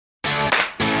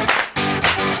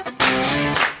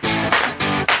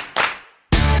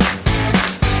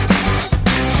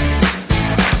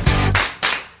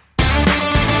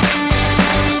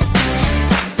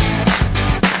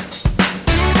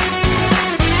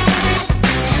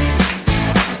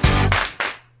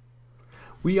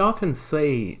We often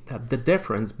say that the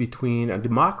difference between a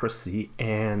democracy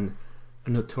and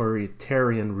an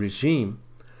authoritarian regime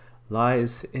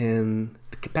lies in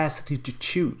the capacity to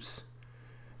choose.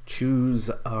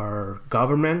 Choose our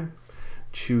government,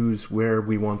 choose where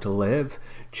we want to live,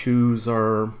 choose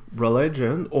our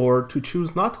religion, or to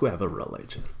choose not to have a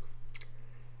religion.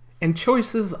 And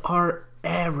choices are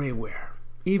everywhere.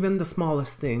 Even the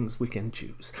smallest things we can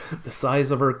choose. The size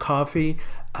of our coffee,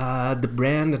 the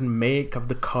brand and make of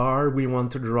the car we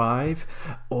want to drive,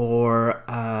 or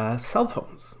cell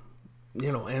phones.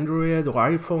 You know, Android or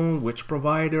iPhone, which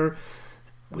provider.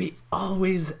 We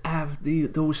always have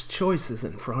those choices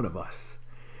in front of us.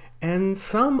 And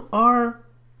some are,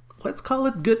 let's call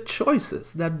it good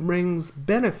choices that brings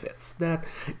benefits, that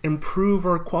improve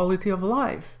our quality of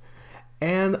life.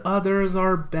 And others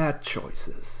are bad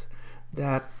choices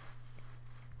that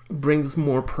brings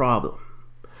more problem,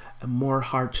 more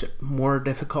hardship, more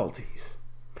difficulties.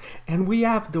 And we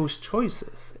have those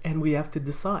choices, and we have to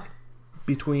decide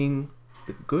between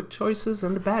the good choices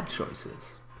and the bad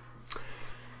choices.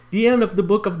 The end of the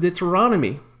book of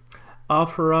Deuteronomy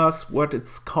offers us what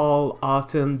it's called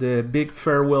often the big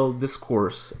farewell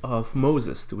discourse of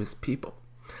Moses to his people.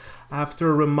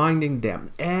 After reminding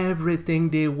them everything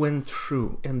they went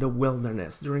through in the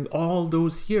wilderness during all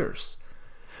those years,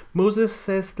 Moses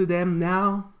says to them,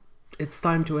 now it's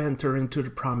time to enter into the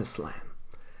promised land.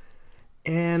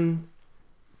 And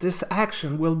this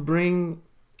action will bring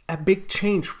a big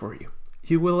change for you.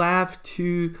 You will have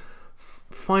to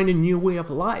find a new way of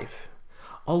life.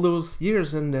 All those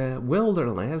years in the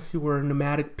wilderness, you were a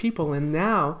nomadic people, and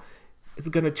now it's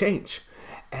going to change.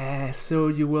 So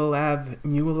you will have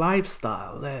new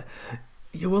lifestyle.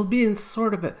 You will be in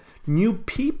sort of a new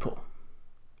people.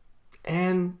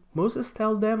 And Moses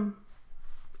tells them,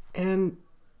 and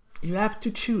you have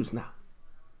to choose now.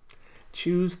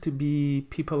 Choose to be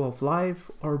people of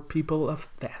life or people of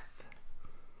death.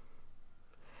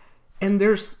 And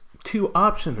there's two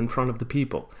options in front of the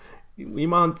people. We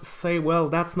might say, well,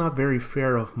 that's not very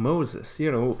fair of Moses.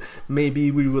 You know, maybe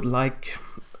we would like,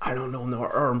 I don't know,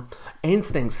 our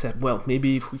instinct said, well,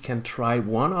 maybe if we can try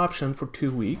one option for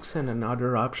 2 weeks and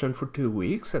another option for 2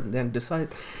 weeks and then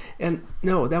decide. And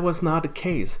no, that was not the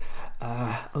case.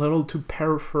 A little to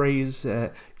paraphrase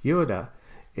Yoda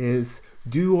is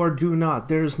do or do not.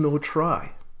 There's no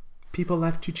try. People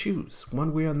have to choose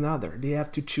one way or another. They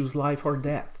have to choose life or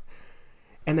death.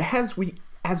 And as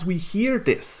we hear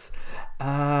this,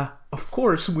 of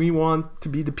course, we want to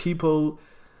be the people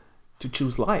to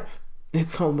choose life.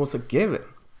 It's almost a given.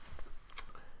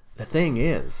 The thing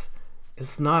is,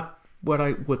 it's not what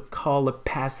I would call a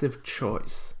passive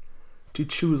choice. To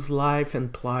choose life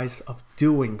implies of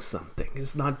doing something.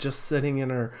 It's not just sitting in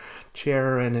our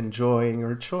chair and enjoying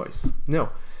our choice. No.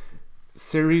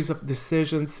 Series of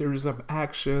decisions, series of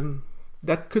action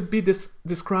that could be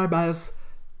described as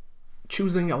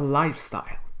choosing a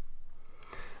lifestyle.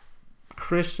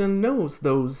 Christian knows,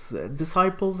 those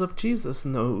disciples of Jesus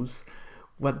knows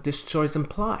what this choice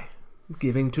implies.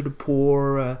 Giving to the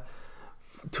poor,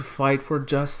 to fight for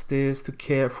justice, to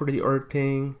care for the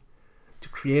hurting, to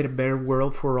create a better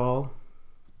world for all.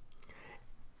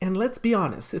 And let's be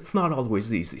honest, it's not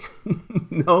always easy.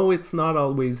 No, it's not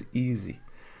always easy.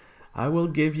 I will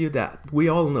give you that. We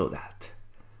all know that.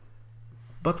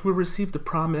 But we receive the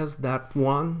promise that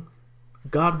one,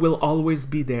 God will always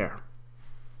be there.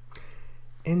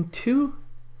 And two,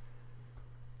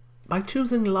 by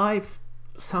choosing life,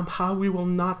 somehow we will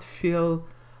not feel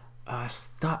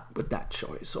stuck with that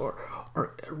choice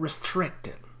or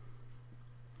restricted.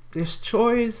 This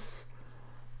choice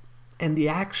and the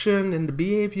action and the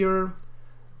behavior,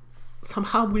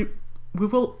 somehow we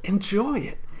will enjoy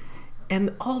it.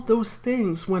 And all those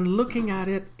things, when looking at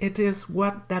it, it is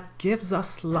what that gives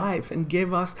us life and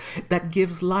that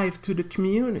gives life to the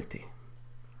community.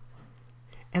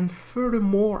 And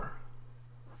furthermore,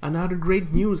 another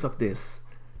great news of this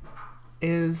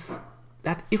is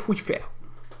that if we fail,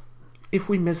 if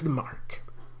we miss the mark,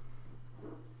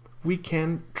 we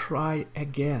can try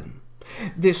again.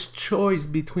 This choice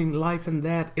between life and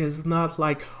death is not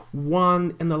like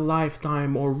one in a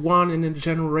lifetime or one in a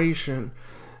generation.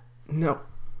 No,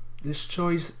 this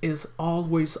choice is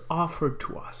always offered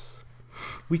to us.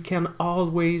 We can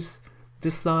always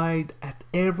decide at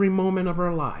every moment of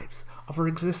our lives, of our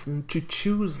existence, to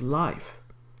choose life.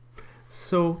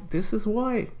 So this is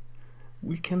why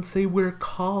we can say we're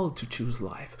called to choose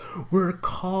life. We're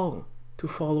called to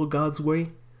follow God's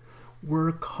way.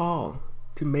 We're called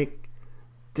to make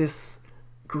this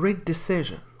great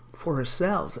decision for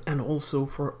ourselves and also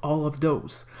for all of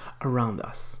those around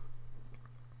us.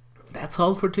 That's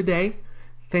all for today.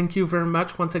 Thank you very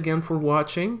much once again for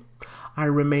watching. I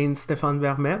remain Stéphane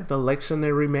Vermette, the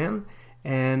Lectionary Man,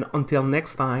 and until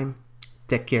next time,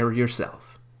 take care of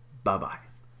yourself. Bye-bye.